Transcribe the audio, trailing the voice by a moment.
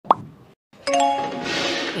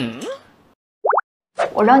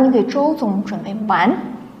我让你给周总准备丸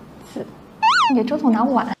子，你给周总拿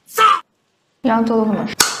碗，你让周总怎么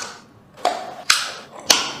吃？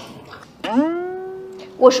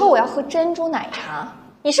我说我要喝珍珠奶茶，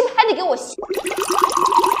你是不是还得给我洗？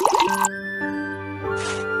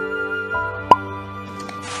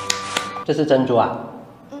这是珍珠啊？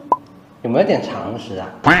有没有点常识啊？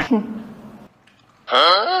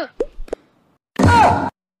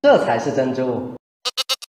这才是珍珠。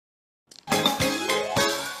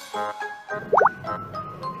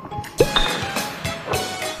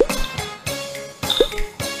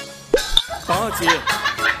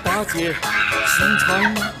大姐，心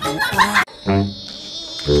肠不花。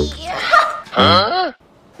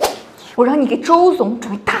我让你给周总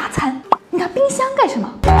准备大餐，你拿冰箱干什么？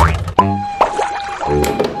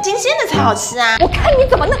新鲜的才好吃啊！我看你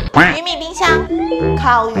怎么弄。鱼米冰箱，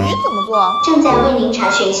烤鱼怎么做？正在为您查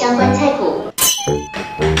询相关菜谱。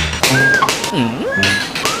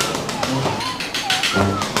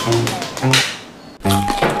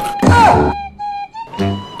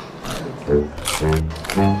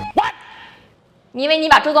你以为你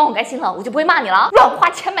把周总哄开心了，我就不会骂你了？乱花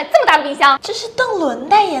钱买这么大的冰箱，这是邓伦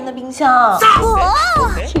代言的冰箱。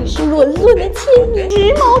这是伦伦的签名，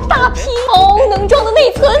时髦大批，超能装的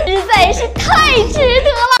内存，实在是太值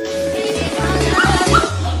得了。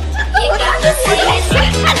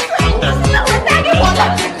带给我的。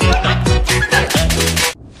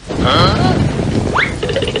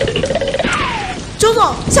周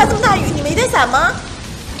总，下这么大雨，你没带伞吗？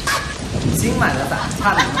新买的伞，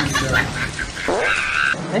差点意思了。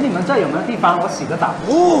哎，你们这有没有地方我洗个澡？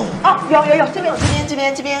哦，有，这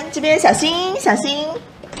边，小心。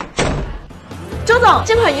周总，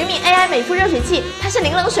这款鱼米 AI 美肤热水器，它是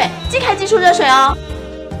零冷水，即开技术热水哦。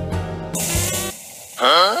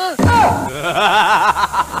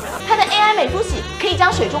它的 AI 美肤洗可以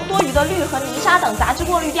将水中多余的氯和泥沙等杂质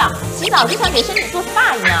过滤掉，洗澡就像给身体做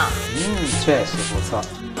SPA 一样。确实不错，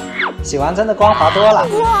洗完真的光滑多了。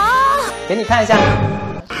哇！给你看一下。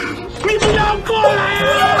你不要过来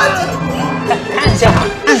啊！看一下嘛，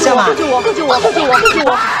按下嘛。救我！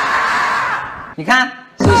你看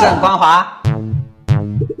是不是很光滑？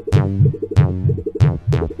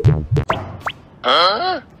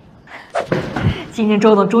今天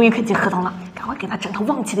周总终于肯进合同了，赶快给他整套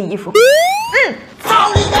旺气的衣服。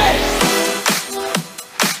操你妹！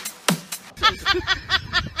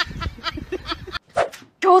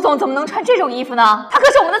周总怎么能穿这种衣服呢？他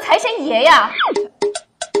可是我们的财神爷呀！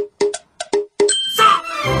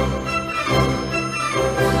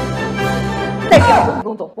再这样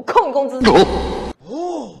动总，我扣你工资。哇！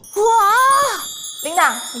琳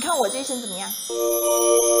达，你看我这一身怎么样？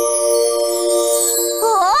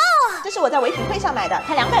这是我在唯品会上买的，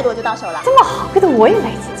才200多就到手了。这么好，怪得我也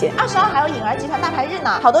来几件。22号还有颖儿集团大牌日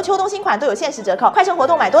呢，好多秋冬新款都有限时折扣，快趁活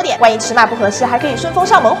动买多点，万一尺码不合适，还可以顺丰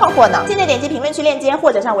上门换货呢。现在点击评论区链接，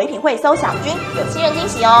或者上唯品会搜小菌，有新人惊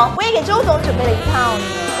喜哦。我也给周总准备了一套呢。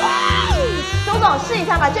周总试一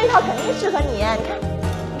下吧，这一套肯定适合你。你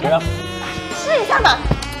看，试一下嘛。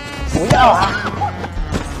不要啊！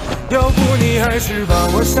要不你还是把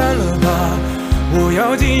我删了吧，我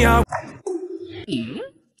要紧呀。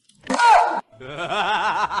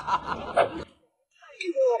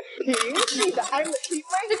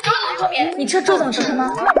你知道周总是什么？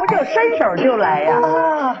那不就伸手就来呀？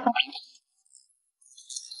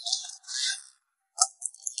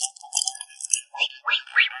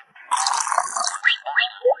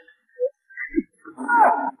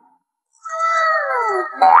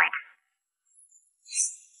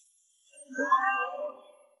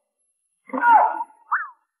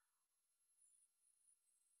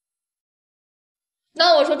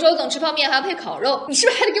那我说周总吃泡面还要配烤肉，你是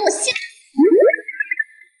不是还得给我现？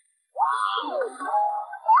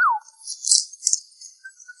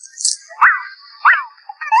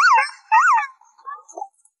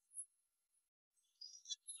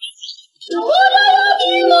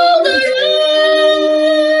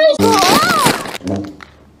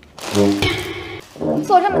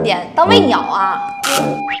做这么点当喂鸟啊？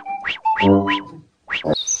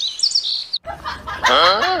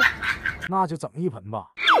那就整一盆吧。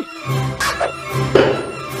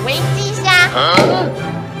维基虾、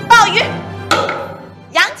鲍鱼、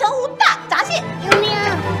阳澄湖大闸蟹，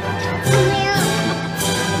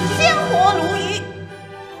鲜活鲈鱼。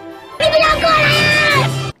你不要过来啊！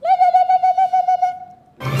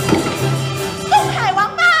东海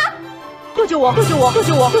王八，救我！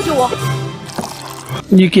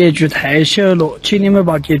你格局太小了，请你们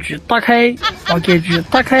把格局打开，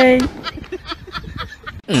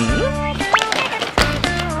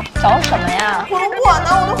找什么呀？火龙果呢？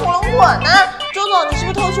我的火龙果呢？周总，你是不是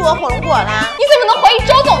就偷吃我火龙果啦。你怎么能怀疑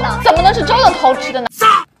周总呢？怎么能是周总偷吃的呢？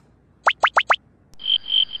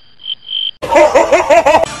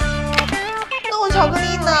那我巧克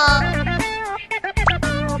力呢？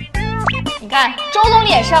你看周总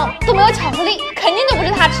脸上都没有巧克力，肯定就不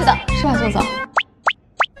是他吃的，是吧，周总？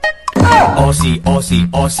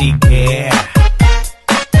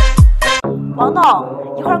王董，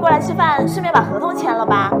一会儿过来吃饭，顺便把合同签了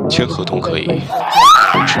吧。签合同可以，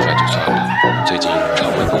吃饭就算了。最近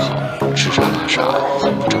肠胃不好，吃啥拉啥，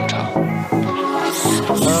很不正常。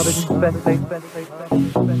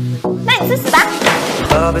那你吃屎吧。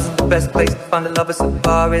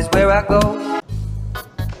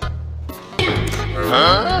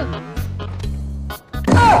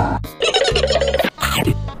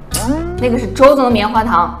那个是周总的棉花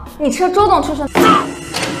糖，你吃了周总吃的。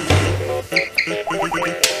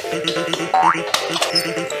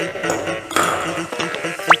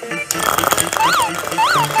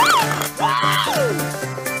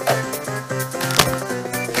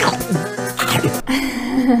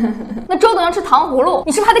那周总要吃糖葫芦，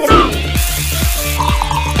你是不是还得给他？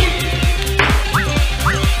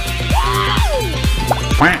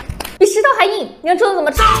比石头还硬，你让周总怎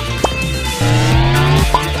么吃？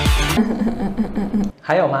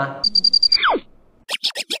还有吗？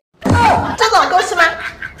周总给我吃吗？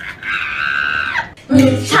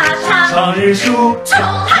常认输。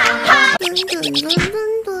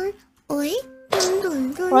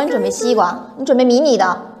我让你准备西瓜，你准备迷你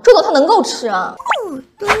的，周总他能够吃啊。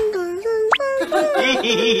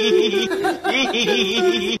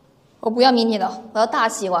我不要迷你的，我要大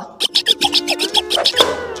西瓜。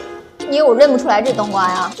你以为我认不出来这冬瓜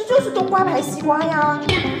呀？这就是冬瓜牌西瓜呀。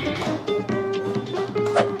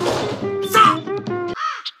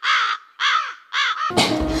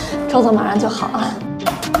周总马上就好了。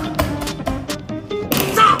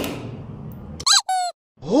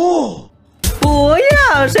不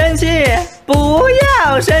要生气，不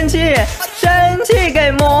要生气，生气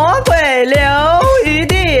给魔鬼留余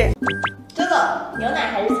地。周总，牛奶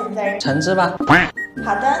还是橙汁？橙汁吧。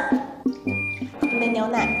好的，你的牛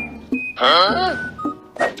奶。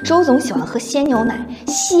周总喜欢喝鲜牛奶，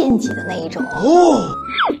现挤的那一种。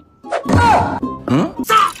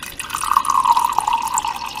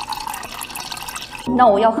那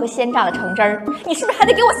我要喝鲜榨的橙汁儿，你是不是还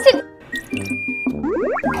得给我现？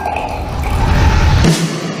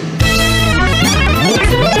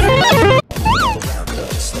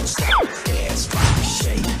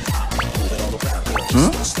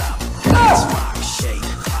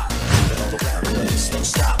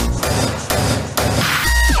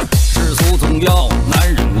世俗总要男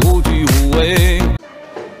人无惧无畏。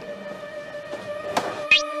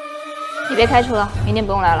你别开除了，明天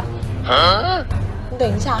不用来了。你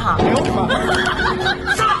等一下哈。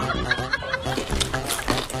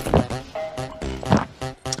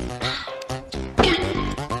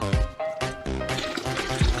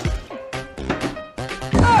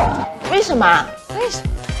为什么？为什么？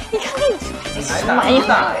你看看你来什么玩意儿？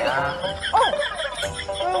呀？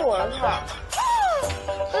这是我的菜。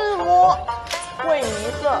日不，桂泥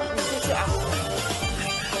色，你继续啊。